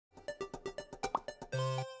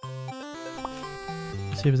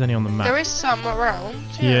see if there's any on the map. There is some around.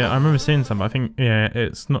 Yeah, I remember seeing some. But I think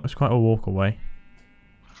it's not. It's quite a walk away.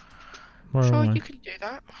 Where Sure, am I? you can do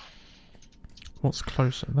that. What's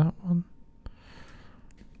closer? That one.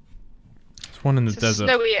 There's one in the desert.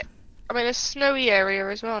 A snowy area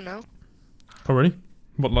as well now. Oh really?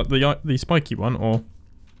 What, like the spiky one, or?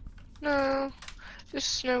 No,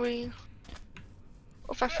 just snowy.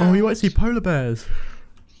 Oh, you might see polar bears.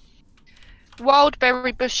 Wild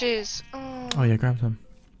berry bushes. Oh yeah, grab them.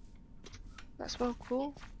 That's well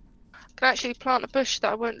cool. I can actually plant a bush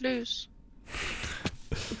that I won't lose.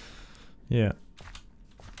 Yeah.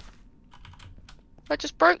 I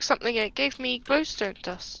just broke something and it gave me glowstone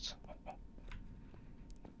dust.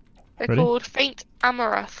 They're Ready? called faint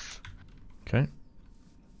amaranth. Okay.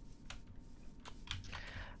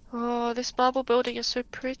 Oh, this marble building is so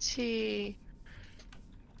pretty.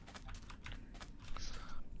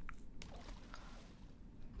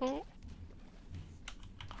 Oh.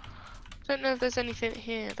 Don't know if there's anything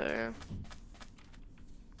here though.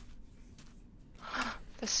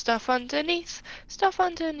 There's stuff underneath. Stuff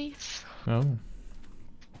underneath. Oh.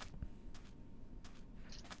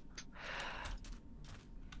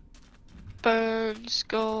 Bones,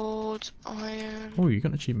 gold, iron. Oh, you got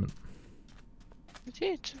an achievement. I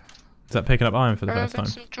did. Is that picking up iron for the first time?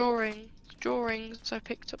 Some drawings. I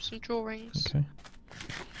picked up some drawings. Okay.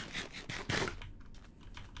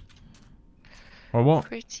 Well, what?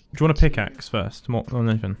 Pretty. Do you want a pickaxe first, more than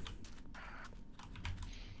anything?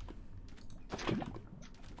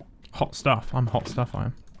 Hot stuff. I'm hot stuff. I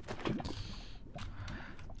am.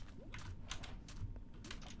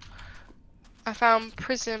 I found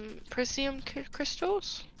prism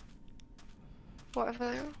crystals.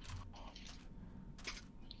 Whatever they are.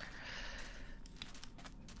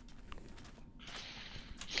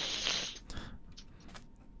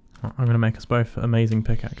 I'm going to make us both amazing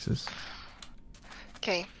pickaxes.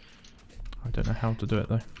 Okay. I don't know how to do it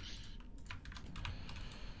though.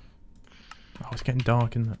 Oh, it's getting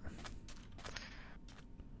dark, isn't it?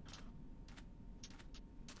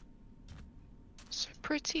 So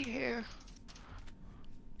pretty here.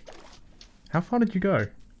 How far did you go?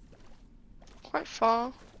 Quite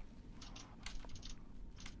far.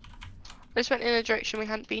 I just went in a direction we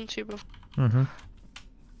hadn't been to before. Mm-hmm.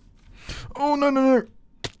 Oh, no, no, no!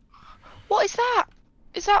 What is that?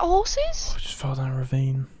 Is that horses? I just fell down a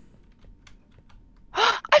ravine.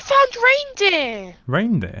 I found reindeer!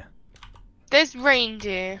 Reindeer? There's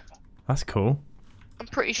reindeer. That's cool. I'm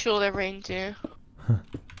pretty sure they're reindeer.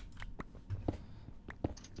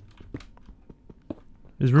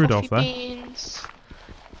 Is Rudolph Coffee there? beans,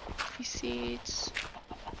 coffee seeds.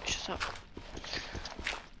 Shut up.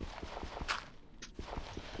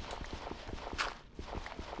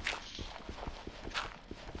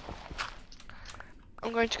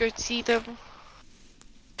 I'm going to go see them.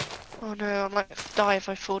 Oh no, I might die if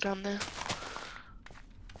I fall down there.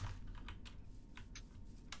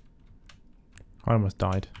 I almost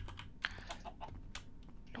died.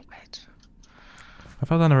 Not bad. I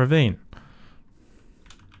fell down a ravine.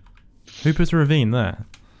 Who puts a ravine there?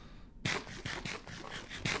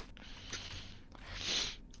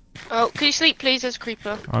 Oh, can you sleep please? There's a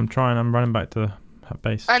creeper. I'm trying, I'm running back to the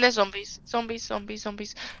base. And there's zombies. Zombies.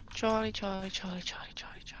 Charlie.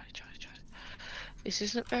 This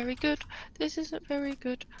isn't very good. This isn't very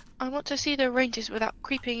good. I want to see the rangers without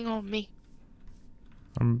creeping on me.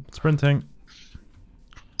 I'm sprinting.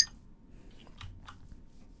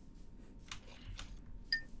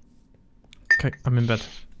 Okay, I'm in bed.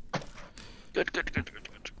 Good.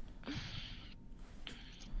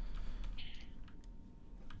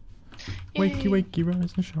 Wakey, wakey,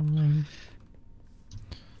 rise and shine.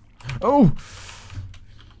 Oh!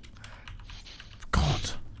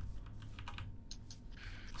 God.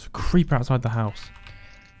 There's a creeper outside the house.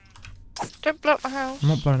 Don't blow up my house. I'm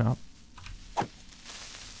not blowing it up.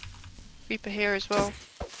 Creeper here as well.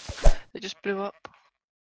 They just blew up.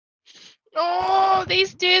 Oh,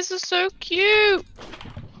 these deers are so cute.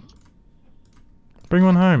 Bring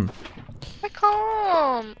one home. I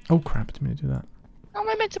can't. Oh crap, I didn't mean to do that. How am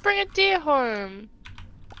I meant to bring a deer home?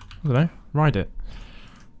 I don't know. Ride it.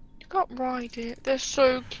 You can't ride it. They're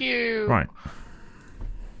so cute. Right.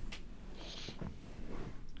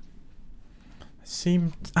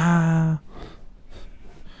 Seemed... Right.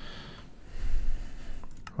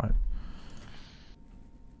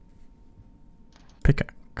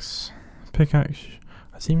 Pickaxe. Pickaxe.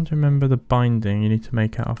 I seem to remember the binding you need to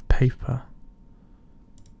make out of paper.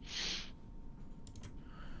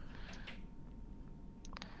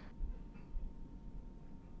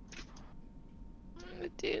 The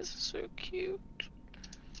deers are so cute.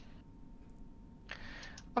 I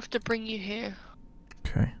have to bring you here.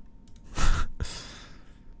 Okay.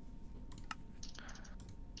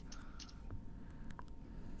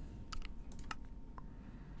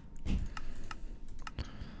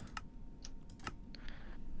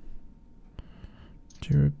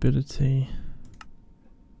 Durability.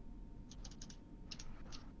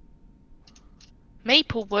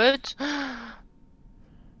 Maple wood. I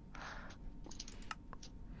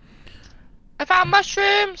found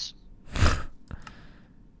mushrooms.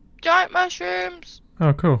 Giant mushrooms.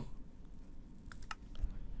 Oh, cool.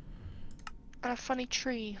 And a funny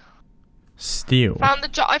tree. Steel.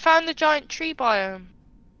 I found the giant tree biome.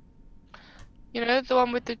 You know, the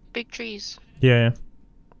one with the big trees. Yeah.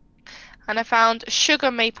 And I found a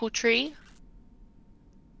sugar maple tree.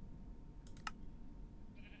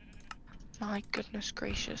 My goodness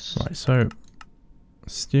gracious. Right, so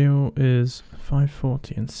steel is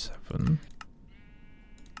 540 and 7.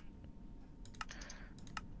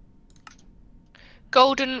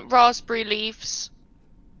 Golden raspberry leaves.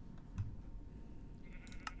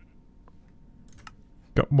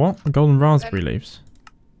 Got what? Golden raspberry leaves?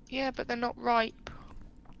 Yeah, but they're not ripe.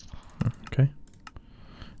 Okay.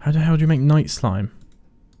 How the hell do you make night slime?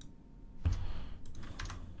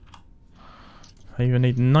 I either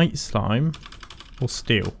need night slime or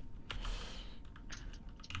steel.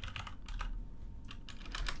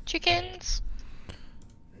 Chickens.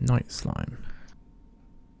 Night slime.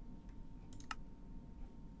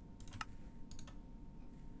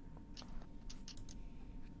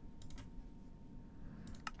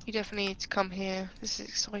 You definitely need to come here. This is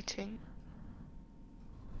exciting.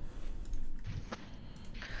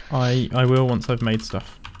 I will once I've made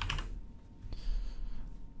stuff.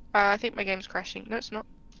 I think my game's crashing. No, it's not.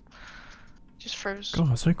 Just froze.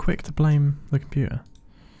 God, so quick to blame the computer.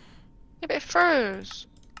 Yeah, but it froze.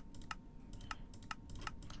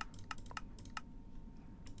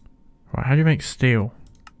 Right, how do you make steel?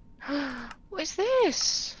 What is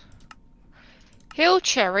this? Hill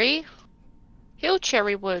cherry. Hill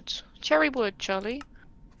cherry wood. Cherry wood, Charlie.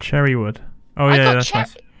 Cherry wood. Oh yeah, that's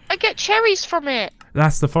nice. I get cherries from it.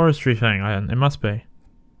 That's the forestry thing. It must be.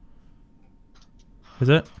 Is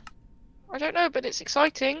it? I don't know, but it's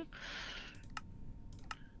exciting.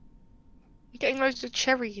 You're getting loads of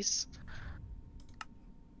cherries.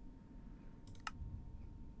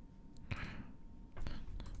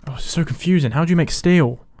 Oh, it's so confusing. How do you make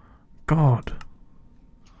steel? God.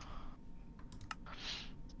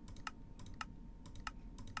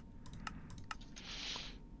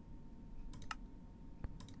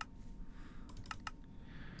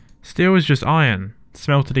 Steel is just iron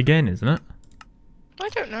smelted again, isn't it? I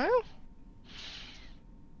don't know.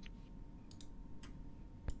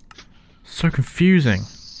 So confusing.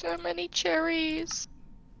 So many cherries.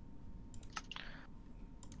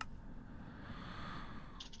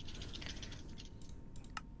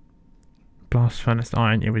 Blast furnace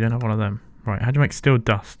iron. Yeah, we don't have one of them. Right, how do you make steel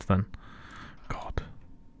dust then? God.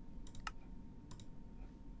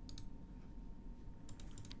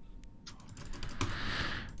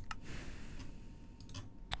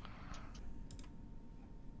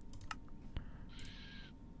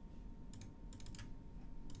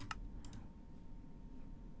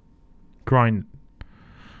 Grind.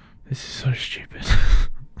 This is so stupid.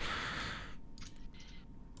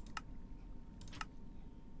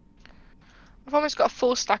 I've almost got a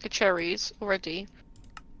full stack of cherries already.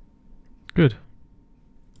 Good.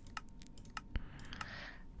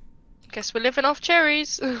 Guess we're living off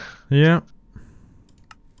cherries. Yeah.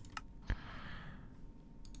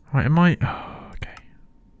 Right, am I... Oh, okay.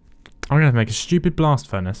 I'm gonna have to make a stupid blast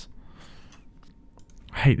furnace.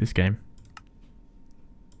 I hate this game.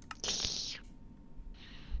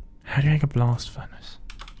 How do you make a blast furnace?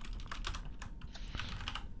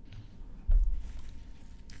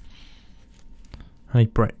 I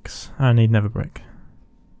need bricks. I need nether brick.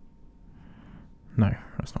 No,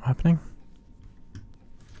 that's not happening.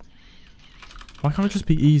 Why can't it just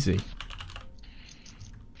be easy?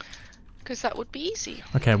 Because that would be easy.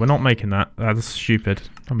 Okay, we're not making that. That's stupid.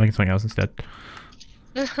 I'm making something else instead.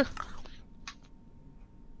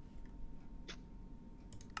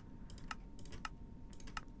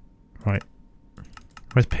 Right.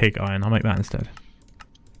 Where's pig iron? I'll make that instead.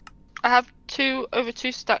 I have over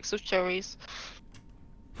two stacks of cherries.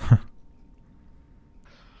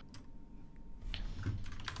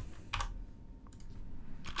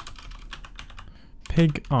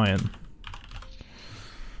 Pig iron.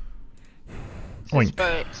 This Oink. is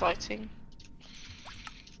very exciting.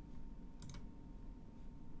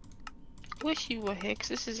 I wish you were here because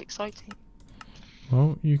this is exciting.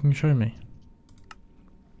 Well, you can show me.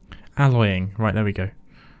 Alloying. Right, there we go.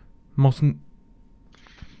 Molten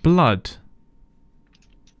blood.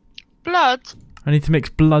 Blood? I need to mix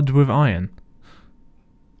blood with iron.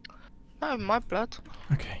 No, my blood.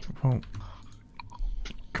 Okay, well...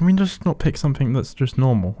 Can we just not pick something that's just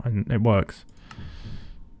normal and it works?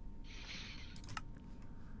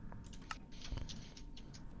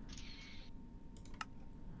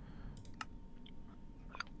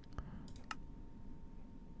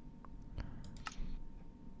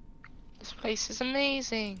 place is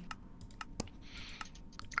amazing.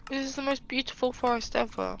 This is the most beautiful forest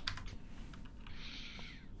ever.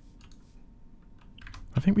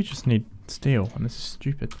 I think we just need steel, and this is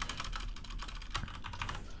stupid.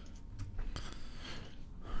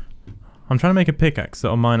 I'm trying to make a pickaxe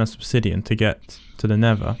that'll mine us obsidian to get to the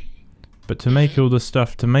nether. But to make all the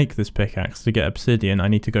stuff to make this pickaxe to get obsidian, I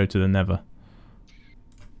need to go to the nether.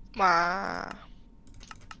 Wow.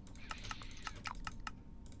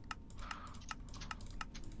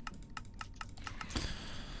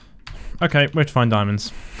 Okay, where to find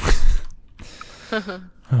diamonds?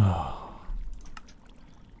 Oh.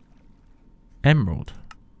 Emerald.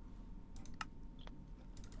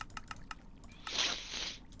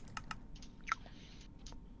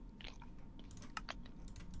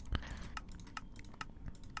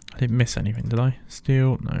 I didn't miss anything, did I?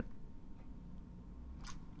 Steel? No.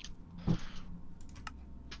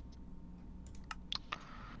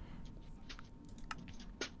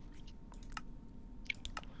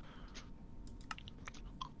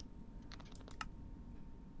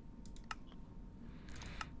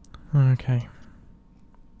 Okay.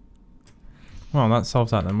 Well, that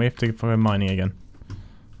solves that then. We have to go mining again.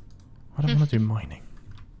 I don't want to do mining.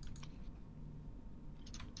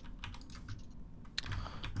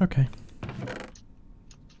 Okay.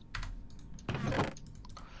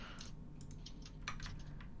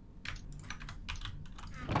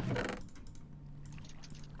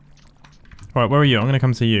 Right, where are you? I'm going to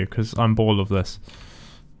come to you because I'm bored of this.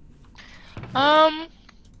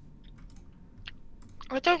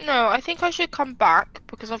 I don't know. I think I should come back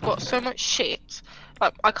because I've got so much shit.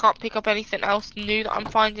 Like, I can't pick up anything else new that I'm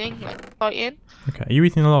finding, like, fighting. Okay, are you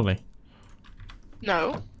eating a lolly?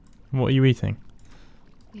 No. What are you eating?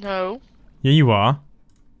 No. Yeah, you are.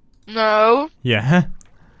 No. Yeah.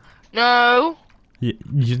 No.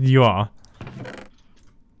 You are.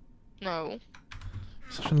 No.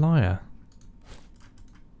 Such a liar.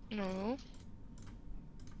 No.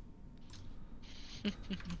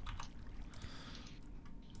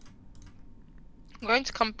 I'm going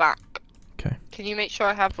to come back. Okay. Can you make sure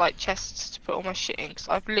I have like chests to put all my shit in? Because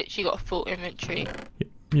I've literally got a full inventory.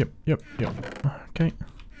 Yep. Okay.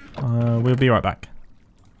 We'll be right back.